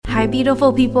Hi,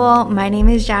 beautiful people. My name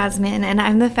is Jasmin, and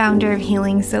I'm the founder of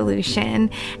Healing Solution.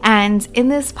 And in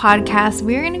this podcast,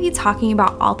 we're going to be talking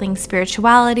about all things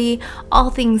spirituality,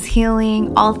 all things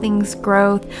healing, all things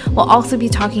growth. We'll also be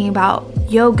talking about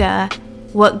yoga,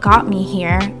 what got me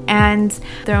here, and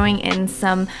throwing in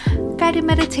some guided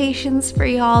meditations for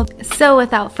y'all. So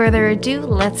without further ado,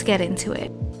 let's get into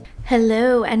it.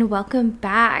 Hello and welcome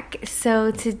back.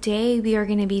 So today we are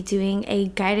going to be doing a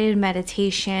guided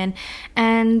meditation,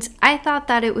 and I thought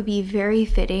that it would be very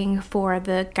fitting for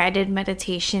the guided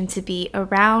meditation to be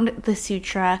around the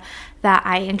sutra that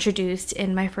I introduced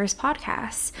in my first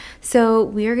podcast. So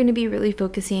we are going to be really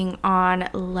focusing on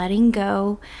letting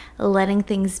go, letting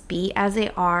things be as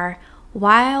they are,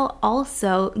 while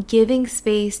also giving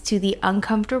space to the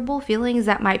uncomfortable feelings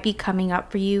that might be coming up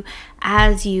for you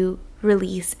as you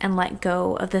release and let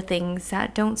go of the things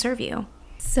that don't serve you.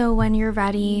 So when you're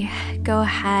ready, go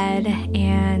ahead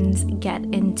and get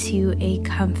into a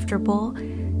comfortable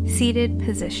seated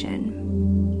position.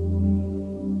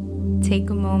 Take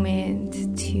a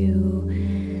moment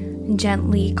to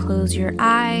gently close your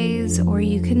eyes, or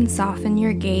you can soften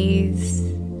your gaze,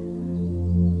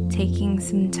 taking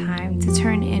some time to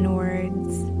turn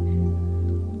inwards.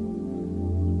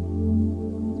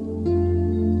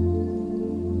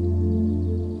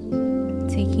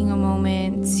 Taking a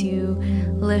moment to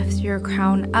lift your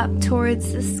crown up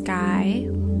towards the sky,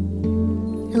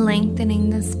 lengthening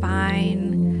the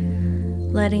spine,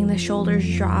 letting the shoulders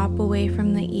drop away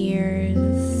from the ears,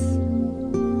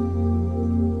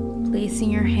 placing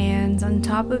your hands on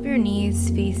top of your knees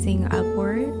facing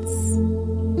upwards,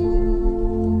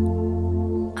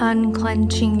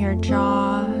 unclenching your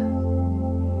jaw,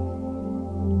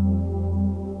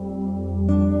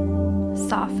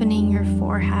 softening your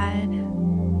forehead,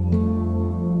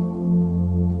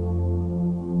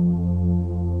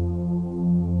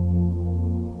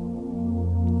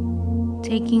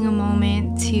 taking a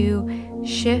moment to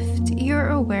shift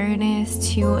your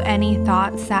awareness to any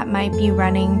thoughts that might be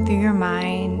running through your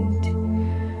mind.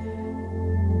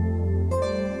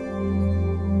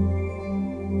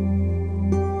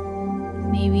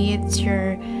 Maybe it's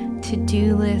your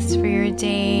to-do list for your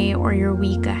day or your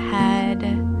week ahead.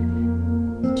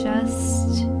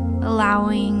 Just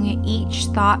allowing each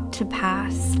thought to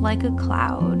pass like a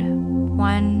cloud,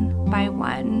 one by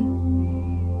one.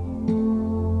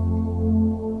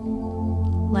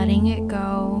 Letting it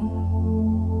go,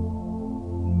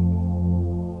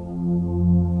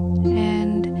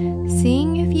 and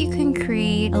seeing if you can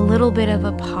create a little bit of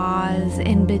a pause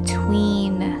in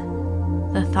between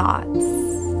the thoughts.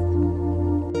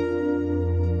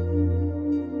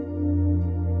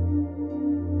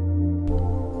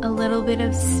 A little bit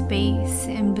of space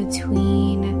in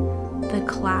between the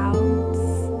clouds.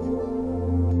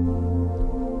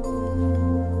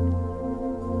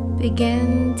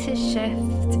 Begin to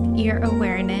shift your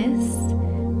awareness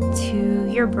to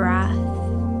your breath,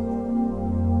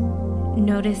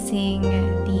 noticing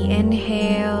the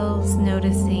inhales,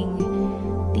 noticing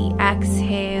the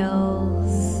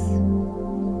exhales,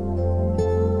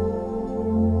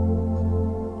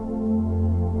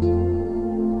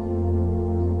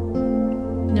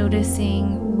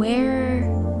 noticing where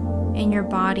in your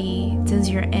body does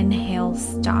your inhale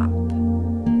stop.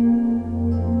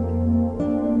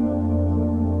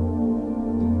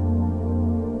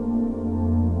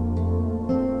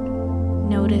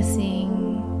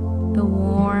 Noticing the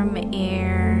warm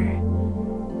air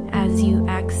as you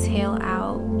exhale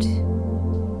out.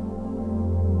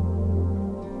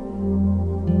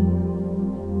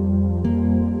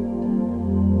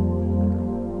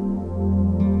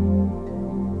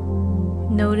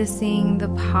 Noticing the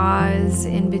pause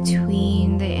in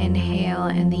between the inhale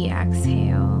and the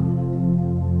exhale.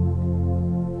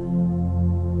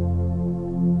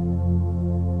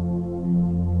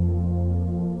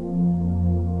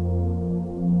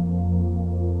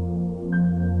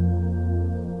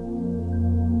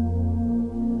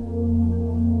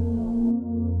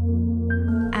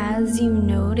 As you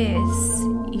notice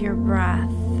your breath,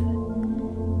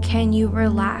 can you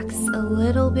relax a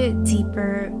little bit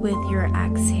deeper with your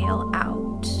exhale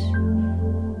out?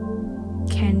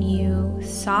 Can you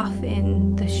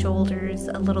soften the shoulders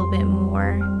a little bit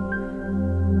more?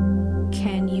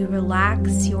 Can you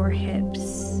relax your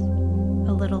hips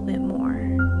a little bit more?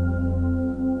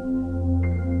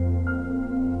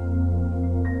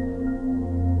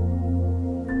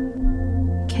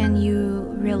 Can you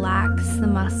relax the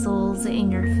muscles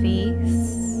in your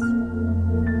face?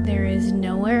 There is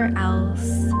nowhere else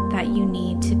that you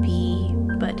need to be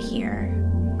but here.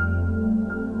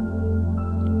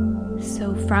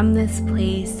 So from this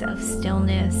place of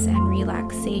stillness and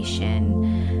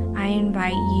relaxation, I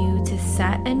invite you to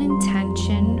set an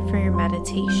intention for your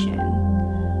meditation.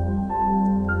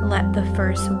 Let the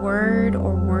first word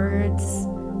or words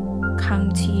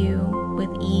come to you with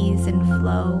ease and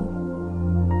flow.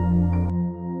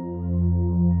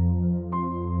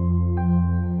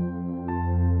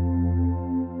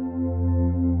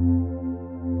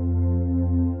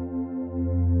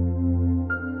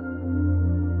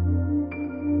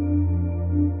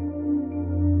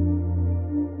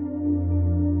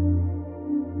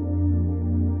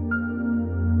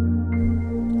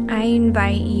 I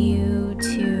invite you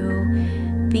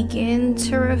to begin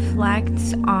to reflect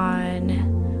on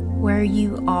where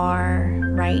you are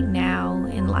right now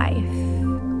in life.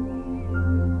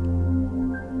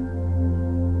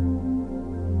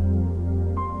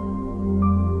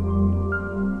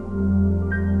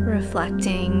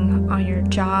 Reflecting on your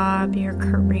job, your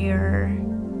career,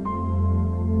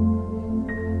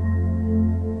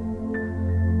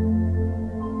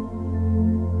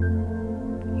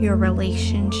 your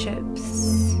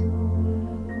relationships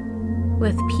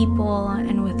with people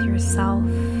and with yourself.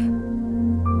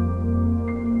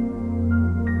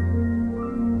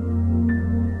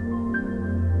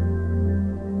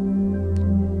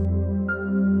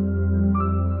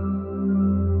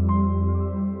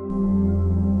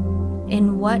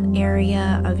 In what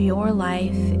area of your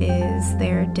life is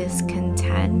there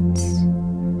discontent?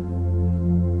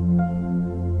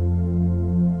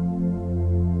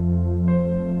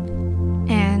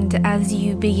 As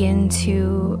you begin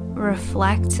to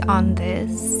reflect on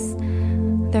this,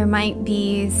 there might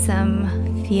be some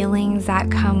feelings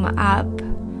that come up.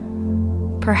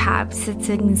 Perhaps it's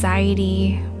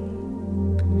anxiety.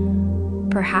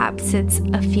 Perhaps it's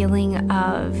a feeling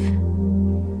of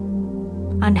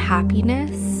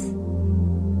unhappiness.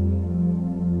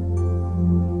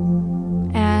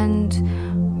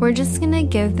 And we're just going to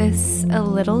give this a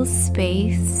little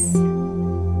space.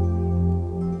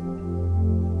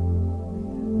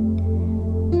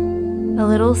 A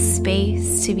little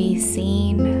space to be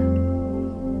seen,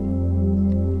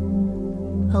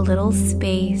 a little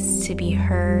space to be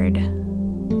heard,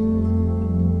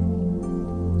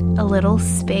 a little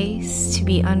space to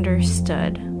be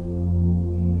understood.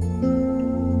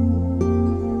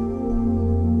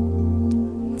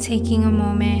 Taking a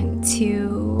moment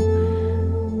to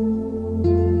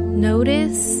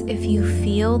notice if you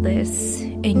feel this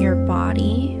in your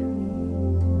body.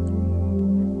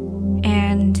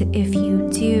 And if you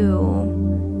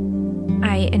do,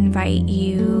 I invite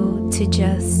you to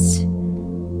just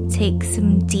take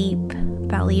some deep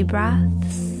belly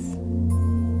breaths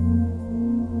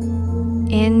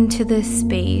into the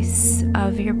space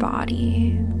of your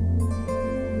body.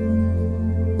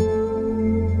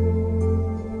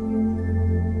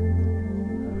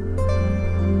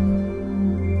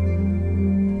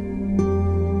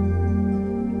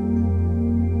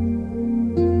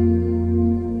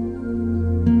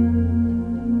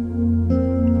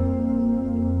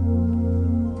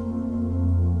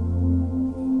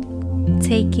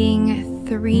 Taking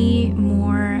 3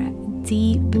 more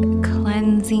deep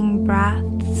cleansing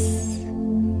breaths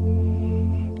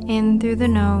in through the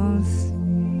nose,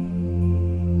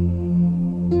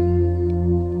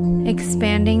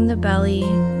 expanding the belly,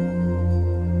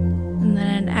 and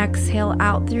then an exhale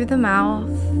out through the mouth.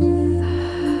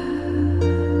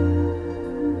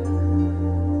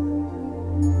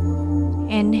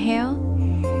 Inhale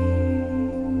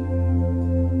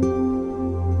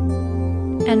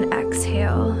and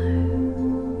exhale.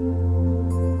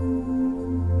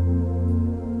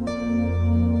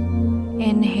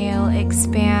 Inhale,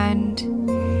 expand.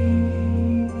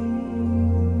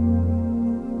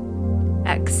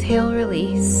 Exhale,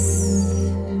 release.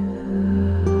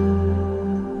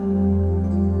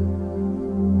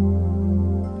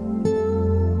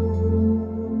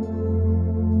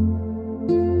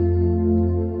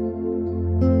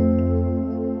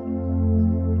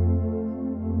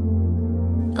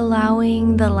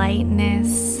 Allowing the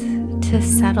lightness to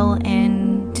settle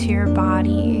into your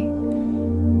body.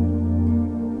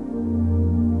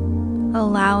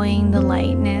 Allowing the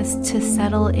lightness to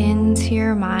settle into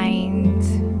your mind.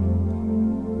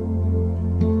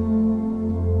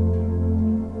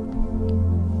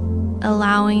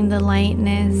 Allowing the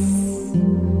lightness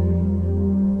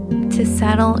to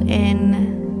settle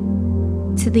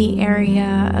in to the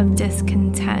area of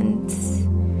discontent.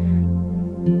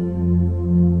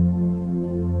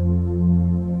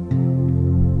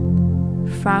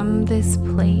 From this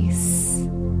place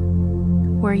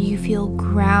where you feel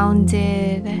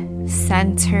grounded,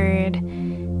 centered,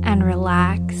 and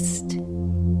relaxed,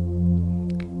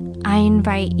 I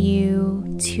invite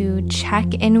you to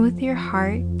check in with your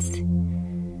heart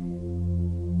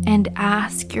and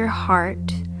ask your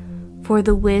heart for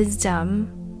the wisdom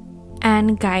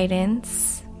and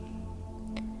guidance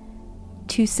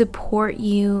to support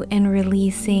you in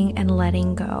releasing and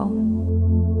letting go.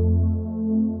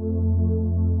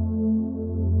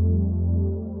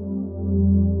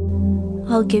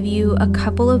 I'll give you a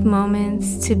couple of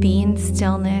moments to be in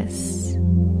stillness.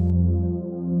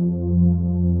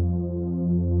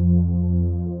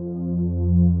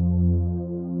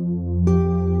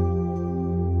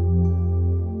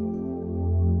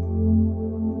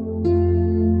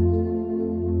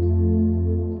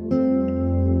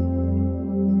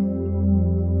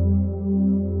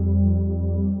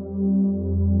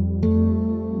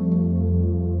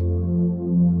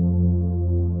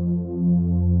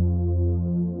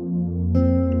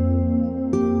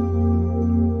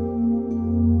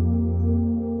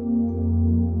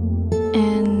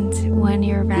 When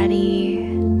you're ready,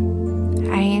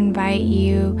 I invite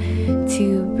you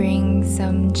to bring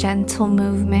some gentle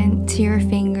movement to your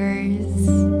fingers,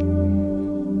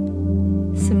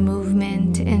 some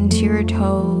movement into your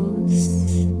toes,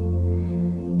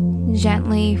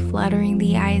 gently fluttering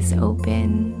the eyes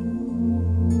open.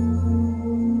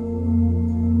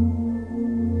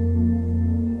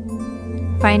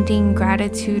 Finding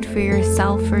gratitude for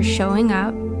yourself for showing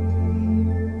up,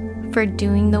 for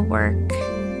doing the work,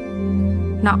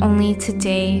 not only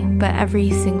today, but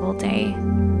every single day.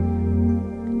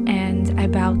 And I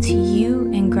bow to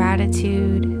you in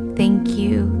gratitude. Thank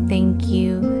you, thank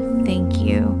you, thank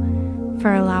you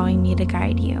for allowing me to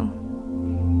guide you.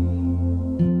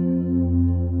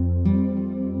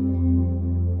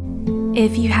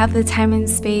 If you have the time and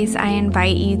space, I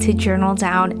invite you to journal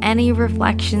down any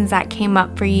reflections that came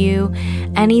up for you,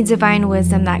 any divine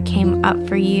wisdom that came up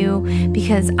for you,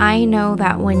 because I know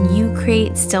that when you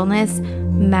create stillness,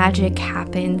 magic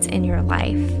happens in your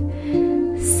life.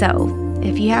 So,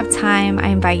 if you have time, I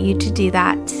invite you to do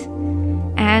that.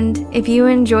 And if you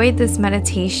enjoyed this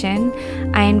meditation,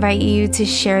 I invite you to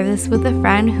share this with a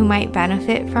friend who might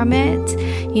benefit from it.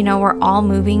 You know, we're all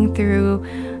moving through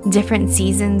different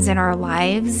seasons in our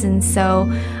lives, and so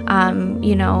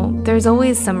there's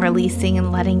always some releasing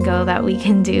and letting go that we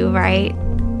can do, right?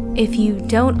 If you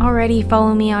don't already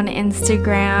follow me on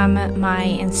Instagram, my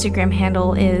Instagram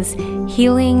handle is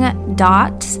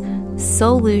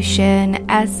healing.solution,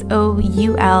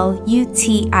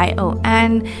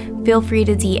 SOULUTION. Feel free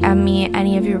to DM me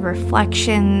any of your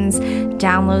reflections,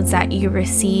 downloads that you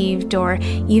received, or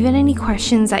even any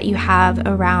questions that you have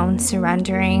around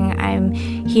surrendering. I'm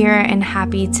here and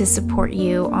happy to support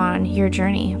you on your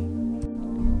journey.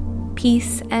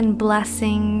 Peace and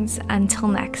blessings until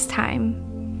next time.